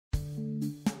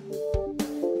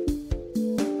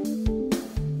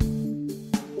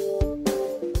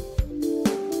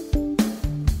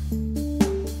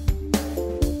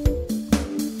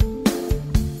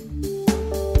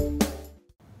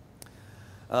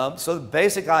So the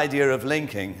basic idea of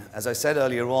linking, as I said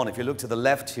earlier on, if you look to the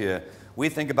left here, we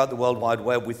think about the World Wide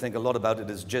Web, we think a lot about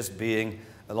it as just being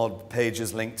a lot of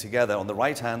pages linked together. On the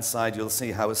right-hand side, you'll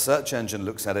see how a search engine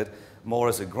looks at it more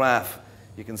as a graph.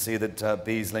 You can see that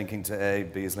B is linking to A,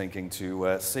 B is linking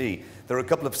to C. There are a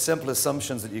couple of simple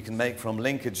assumptions that you can make from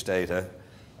linkage data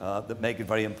that make it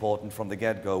very important from the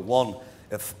get-go. One,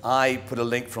 if I put a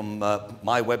link from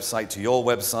my website to your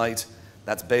website,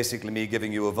 that's basically me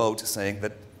giving you a vote saying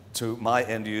that to my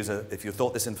end user, if you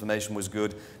thought this information was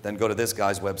good, then go to this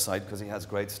guy's website because he has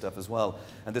great stuff as well.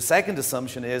 And the second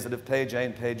assumption is that if page A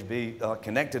and page B are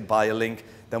connected by a link,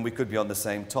 then we could be on the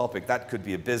same topic. That could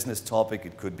be a business topic,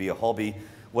 it could be a hobby,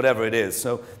 whatever it is.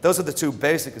 So those are the two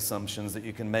basic assumptions that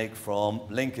you can make from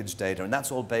linkage data, and that's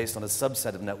all based on a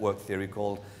subset of network theory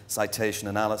called citation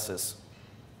analysis.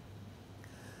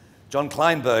 John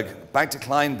Kleinberg, back to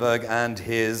Kleinberg and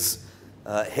his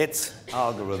HIT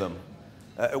algorithm.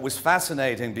 It was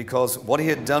fascinating because what he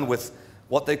had done with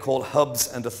what they call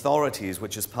hubs and authorities,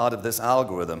 which is part of this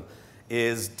algorithm,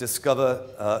 is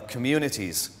discover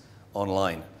communities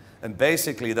online. And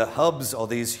basically the hubs are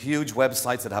these huge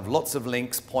websites that have lots of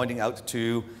links pointing out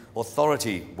to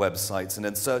authority websites. And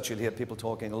in search you'll hear people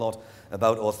talking a lot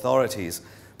about authorities.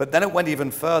 But then it went even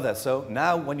further. So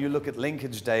now when you look at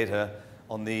linkage data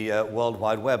on the World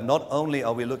Wide Web, not only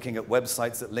are we looking at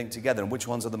websites that link together and which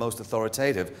ones are the most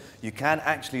authoritative, you can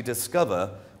actually discover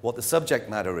what the subject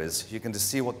matter is. You can just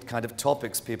see what kind of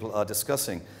topics people are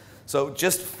discussing. So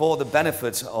just for the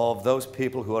benefit of those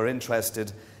people who are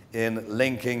interested in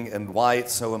linking and why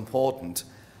it's so important,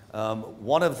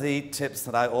 one of the tips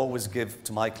that I always give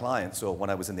to my clients, or when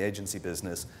I was in the agency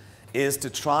business, is to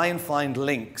try and find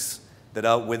links that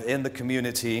are within the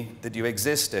community that you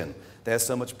exist in. They're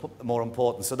so much more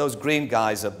important. So those green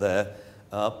guys up there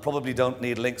probably don't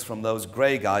need links from those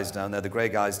gray guys down there. The gray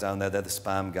guys down there, they're the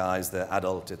spam guys. They're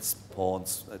adult, it's porn,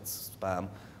 it's spam,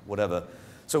 whatever.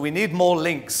 So we need more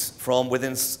links from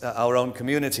within our own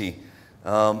community.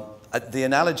 The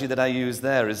analogy that I use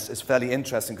there is fairly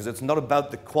interesting because it's not about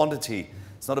the quantity.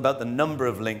 It's not about the number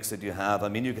of links that you have. I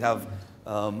mean, you could have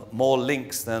more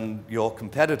links than your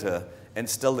competitor, and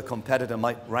still the competitor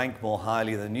might rank more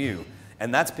highly than you.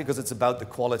 And that's because it's about the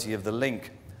quality of the link.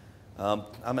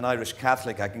 I'm an Irish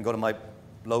Catholic. I can go to my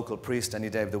local priest any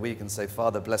day of the week and say,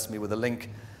 Father, bless me with a link.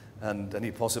 And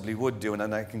he possibly would do, and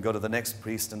then I can go to the next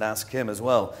priest and ask him as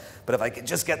well. But if I could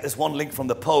just get this one link from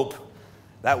the Pope,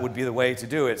 that would be the way to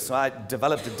do it. So I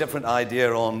developed a different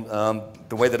idea on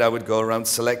the way that I would go around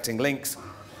selecting links.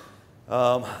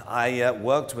 I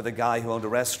worked with a guy who owned a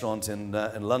restaurant in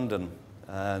London,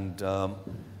 and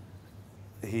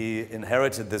he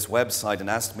inherited this website and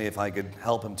asked me if I could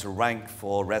help him to rank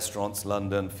for restaurants,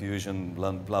 London, Fusion,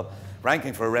 blah.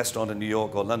 Ranking for a restaurant in New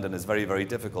York or London is very, very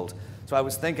difficult. So I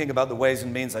was thinking about the ways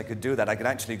and means I could do that. I could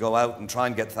actually go out and try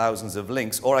and get thousands of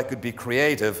links, or I could be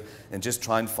creative and just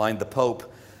try and find the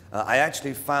Pope. I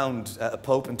actually found a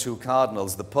Pope and two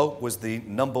cardinals. The Pope was the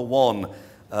 #1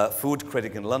 food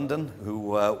critic in London who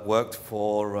worked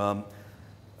for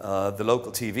the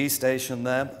local TV station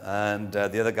there, and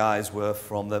the other guys were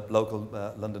from the local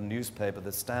London newspaper,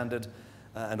 The Standard,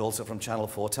 and also from Channel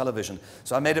 4 television.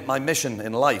 So I made it my mission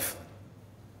in life.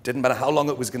 Didn't matter how long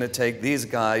it was going to take, these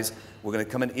guys were going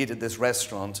to come and eat at this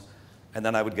restaurant, and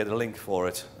then I would get a link for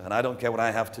it. And I don't care what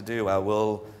I have to do, I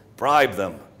will bribe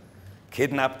them,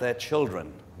 kidnap their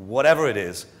children, whatever it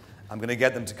is, I'm going to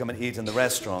get them to come and eat in the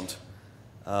restaurant.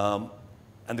 And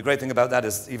the great thing about that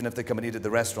is, even if they come and eat at the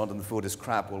restaurant and the food is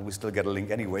crap, well, we still get a link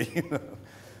anyway.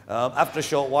 After a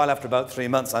short while, after about 3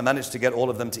 months, I managed to get all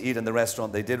of them to eat in the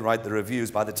restaurant. They did write the reviews.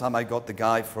 By the time I got the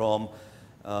guy from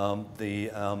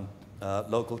the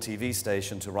local TV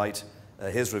station to write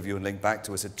his review and link back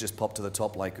to us, it just popped to the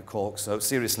top like a cork. So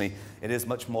seriously, it is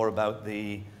much more about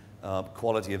the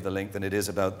quality of the link than it is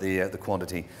about the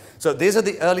quantity. So these are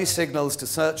the early signals to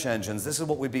search engines. This is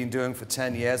what we've been doing for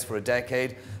 10 years, for a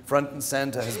decade. Front and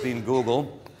center has been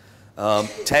Google.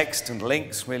 Text and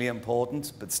links, really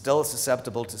important, but still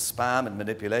susceptible to spam and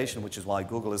manipulation, which is why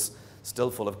Google is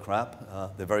still full of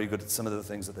crap. They're very good at some of the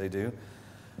things that they do.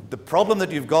 The problem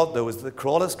that you've got, though, is that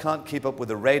crawlers can't keep up with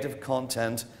the rate of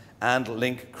content and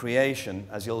link creation,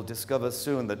 as you'll discover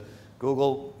soon that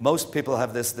Google, most people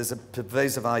have there's a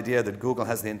pervasive idea that Google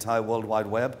has the entire World Wide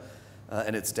Web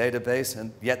in its database,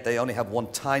 and yet they only have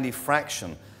one tiny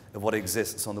fraction of what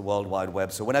exists on the World Wide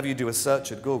Web. So whenever you do a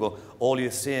search at Google, all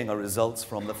you're seeing are results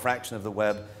from the fraction of the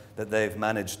web that they've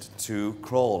managed to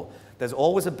crawl. There's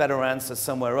always a better answer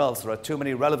somewhere else. There are too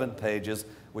many relevant pages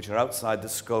which are outside the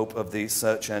scope of the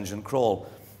search engine crawl.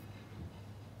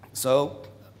 So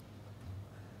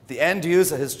The end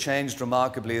user has changed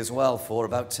remarkably as well. For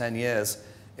about 10 years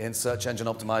in search engine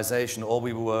optimization, all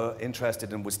we were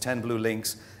interested in was 10 blue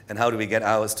links and how do we get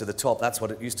ours to the top. That's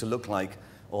what it used to look like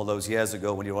all those years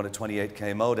ago when you were on a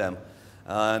 28K modem.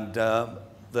 And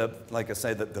like I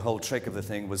say, the whole trick of the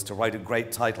thing was to write a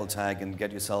great title tag and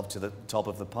get yourself to the top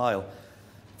of the pile.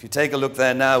 If you take a look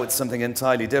there now, it's something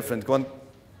entirely different. Go on,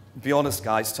 be honest,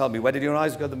 guys. Tell me, where did your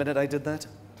eyes go the minute I did that?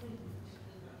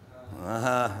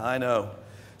 I know.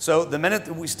 So the minute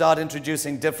that we start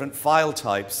introducing different file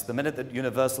types, the minute that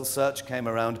universal search came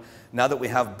around, now that we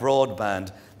have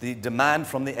broadband, the demand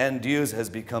from the end user has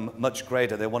become much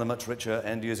greater. They want a much richer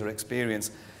end user experience.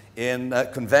 In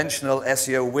conventional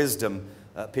SEO wisdom,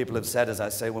 people have said, as I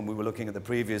say when we were looking at the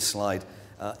previous slide,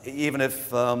 even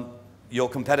if your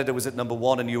competitor was at number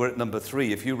 1 and you were at number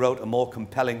 3, if you wrote a more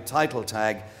compelling title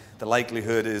tag, the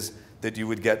likelihood is that you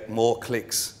would get more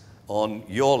clicks on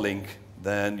your link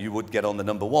than you would get on the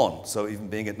number 1. So even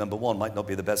being at number 1 might not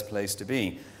be the best place to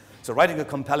be. So writing a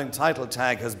compelling title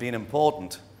tag has been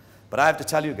important. But I have to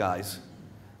tell you guys,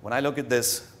 when I look at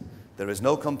this, there is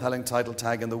no compelling title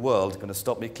tag in the world going to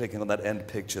stop me clicking on that end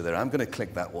picture there. I'm going to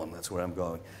click that one. That's where I'm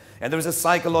going. And there is a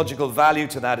psychological value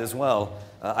to that as well.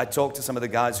 I talked to some of the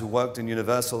guys who worked in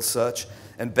universal search,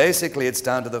 and basically it's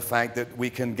down to the fact that we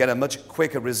can get a much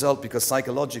quicker result because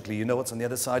psychologically you know what's on the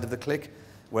other side of the click.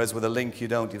 Whereas with a link, you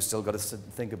don't. You've still got to sit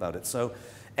and think about it. So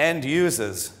end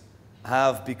users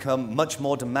have become much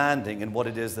more demanding in what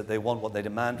it is that they want, what they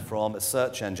demand from a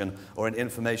search engine or an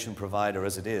information provider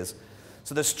as it is.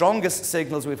 So the strongest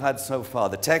signals we've had so far,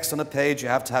 the text on a page, you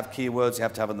have to have keywords, you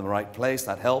have to have them in the right place.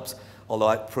 That helps. Although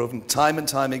I've proven time and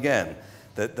time again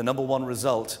that the number 1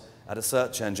 result at a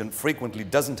search engine frequently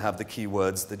doesn't have the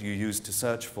keywords that you use to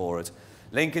search for it.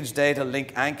 Linkage data,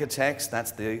 link anchor text,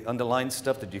 that's the underlined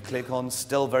stuff that you click on,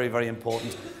 still very, very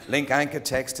important. Link anchor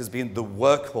text has been the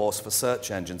workhorse for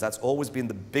search engines. That's always been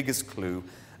the biggest clue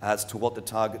as to what the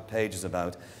target page is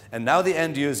about. And now the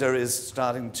end user is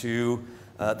starting to,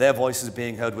 their voice is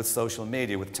being heard with social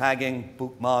media, with tagging,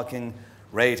 bookmarking,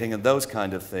 rating, and those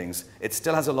kind of things. It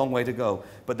still has a long way to go.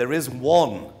 But there is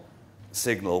one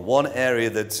signal, one area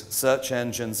that search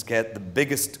engines get the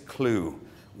biggest clue.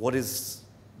 What is...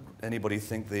 Anybody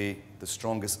think the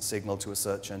strongest signal to a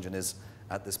search engine is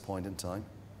at this point in time?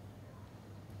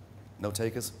 No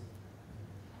takers?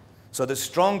 So the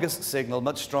strongest signal,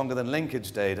 much stronger than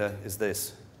linkage data, is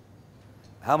this.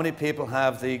 How many people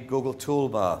have the Google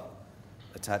toolbar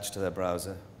attached to their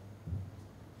browser?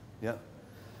 Yeah?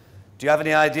 Do you have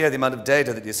any idea the amount of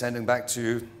data that you're sending back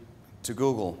to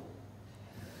Google?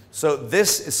 So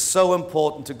this is so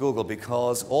important to Google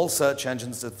because all search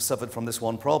engines have suffered from this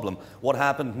one problem. What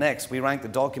happened next? We rank the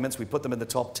documents, we put them in the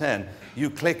top 10. You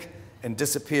click and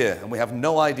disappear, and we have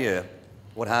no idea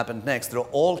what happened next. There are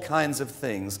all kinds of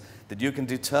things that you can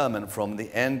determine from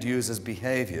the end user's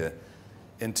behavior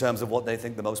in terms of what they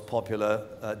think the most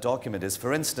popular document is.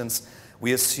 For instance,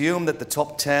 we assume that the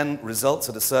top 10 results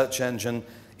at a search engine,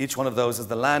 each one of those is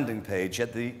the landing page,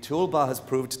 yet the toolbar has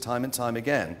proved time and time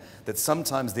again that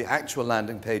sometimes the actual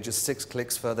landing page is 6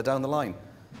 clicks further down the line.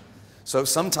 So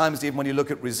sometimes even when you look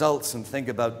at results and think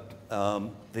about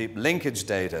the linkage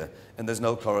data and there's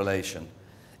no correlation,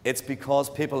 it's because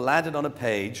people landed on a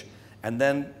page and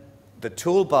then the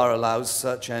toolbar allows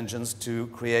search engines to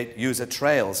create user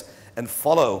trails and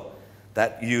follow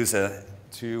that user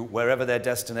to wherever their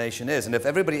destination is. And if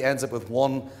everybody ends up with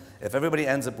one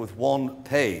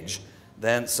page,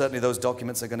 then certainly those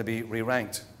documents are going to be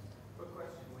re-ranked. Quick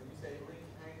question. When you say link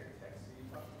anchor text, are you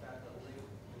talking about the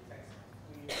text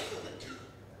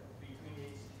between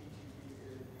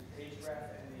each href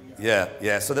and the...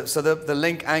 Yeah. So the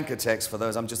link anchor text, for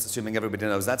those, I'm just assuming everybody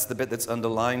knows, that's the bit that's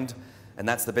underlined, and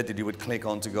that's the bit that you would click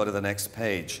on to go to the next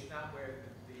page. It's not where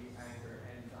the anchor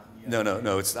ends on the...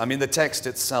 No. I mean, the text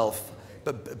itself.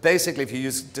 But basically, if you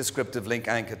use descriptive link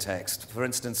anchor text, for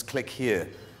instance, click here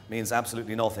means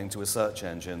absolutely nothing to a search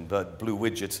engine, but blue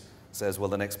widget says, well,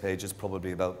 the next page is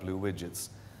probably about blue widgets.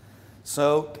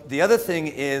 So the other thing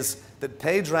is that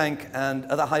PageRank and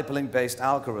other hyperlink-based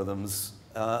algorithms,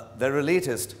 they're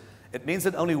elitist. It means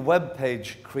that only web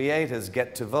page creators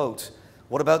get to vote.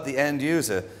 What about the end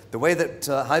user? The way that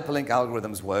hyperlink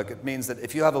algorithms work, it means that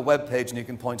if you have a web page and you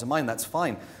can point to mine, that's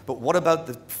fine. But what about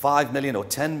the 5 million or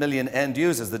 10 million end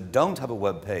users that don't have a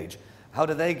web page? How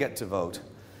do they get to vote?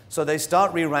 So they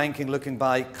start re-ranking looking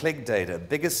by click data.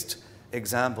 Biggest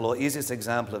example or easiest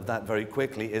example of that very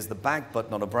quickly is the back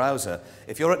button on a browser.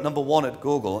 If you're at number 1 at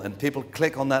Google and people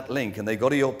click on that link and they go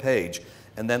to your page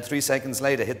and then 3 seconds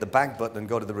later hit the back button and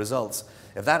go to the results,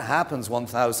 if that happens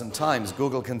 1,000 times,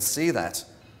 Google can see that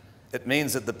it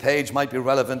means that the page might be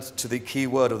relevant to the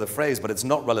keyword or the phrase, but it's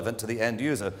not relevant to the end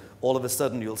user. All of a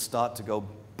sudden, you'll start to go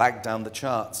back down the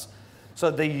charts. So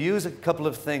they use a couple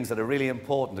of things that are really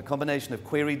important, a combination of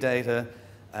query data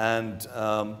and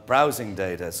browsing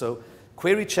data. So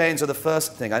query chains are the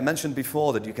first thing. I mentioned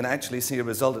before that you can actually see a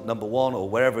result at number 1 or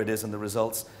wherever it is in the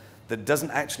results that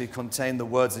doesn't actually contain the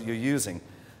words that you're using,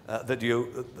 that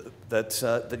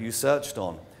you searched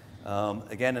on.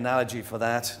 Again, analogy for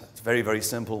that, it's a very, very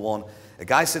simple one. A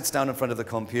guy sits down in front of the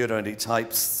computer and he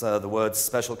types the words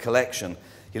special collection.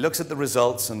 He looks at the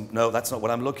results and, no, that's not what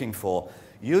I'm looking for.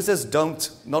 Users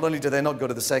not only do they not go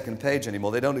to the second page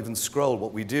anymore, they don't even scroll.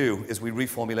 What we do is we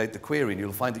reformulate the query, and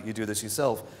you'll find that you do this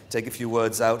yourself. Take a few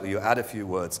words out or you add a few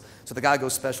words. So the guy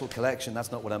goes, special collection,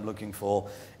 that's not what I'm looking for.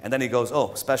 And then he goes,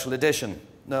 oh, special edition.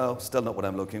 No, still not what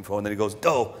I'm looking for. And then he goes,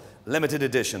 oh, limited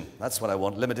edition. That's what I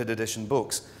want, limited edition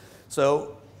books.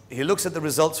 So he looks at the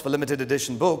results for limited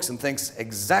edition books and thinks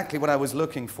exactly what I was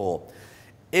looking for.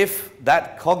 If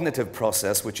that cognitive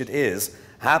process, which it is,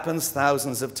 happens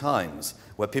thousands of times,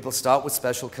 where people start with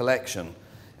special collection,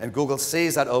 and Google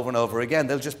sees that over and over again,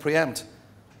 they'll just preempt.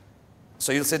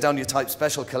 So you'll sit down, you type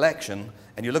special collection,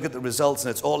 and you look at the results, and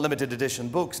it's all limited edition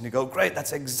books, and you go, great,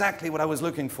 that's exactly what I was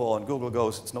looking for. And Google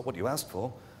goes, it's not what you asked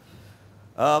for.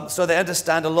 So they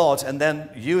understand a lot, and then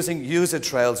using user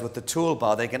trails with the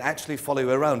toolbar, they can actually follow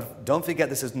you around. Don't forget,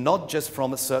 this is not just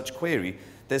from a search query.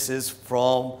 This is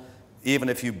from, even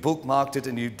if you bookmarked it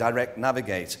and you direct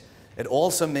navigate. It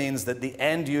also means that the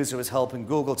end user is helping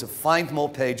Google to find more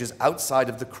pages outside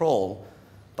of the crawl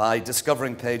by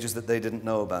discovering pages that they didn't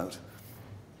know about.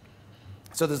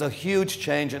 So there's a huge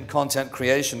change in content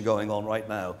creation going on right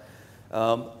now.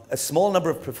 A small number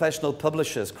of professional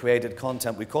publishers created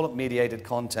content. We call it mediated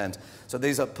content. So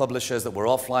these are publishers that were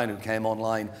offline who came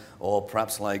online, or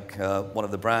perhaps like one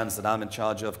of the brands that I'm in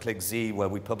charge of, ClickZ, where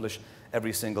we publish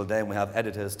every single day, and we have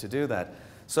editors to do that.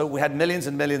 So we had millions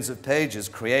and millions of pages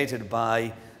created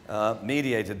by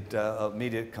media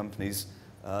companies,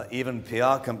 even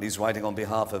PR companies writing on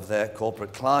behalf of their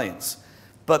corporate clients.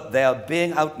 But they are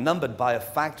being outnumbered by a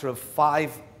factor of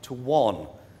 5 to 1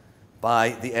 by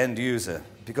the end user,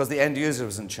 because the end user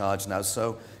is in charge now.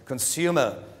 So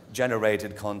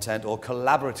consumer-generated content, or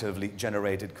collaboratively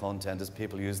generated content, as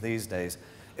people use these days,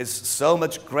 is so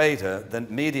much greater than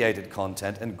mediated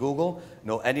content, and Google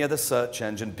nor any other search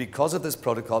engine, because of this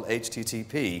protocol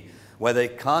HTTP, where they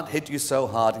can't hit you so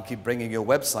hard and keep bringing your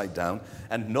website down,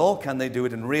 and nor can they do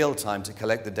it in real time to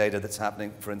collect the data that's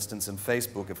happening, for instance, in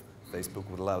Facebook, if Facebook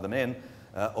would allow them in,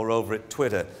 or over at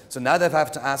Twitter. So now they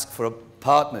have to ask for a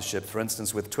partnership. For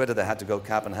instance, with Twitter, they had to go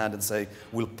cap in hand and say,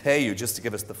 we'll pay you just to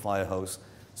give us the fire hose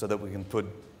so that we can put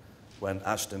when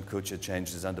Ashton Kutcher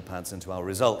changed his underpants into our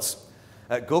results.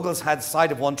 Google's had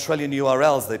sight of 1 trillion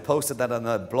URLs. They posted that on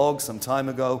their blog some time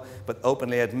ago, but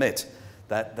openly admit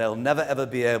that they'll never ever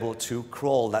be able to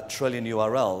crawl that trillion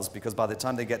URLs, because by the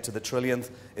time they get to the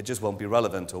trillionth, it just won't be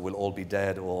relevant, or we'll all be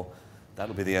dead, or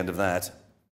that'll be the end of that.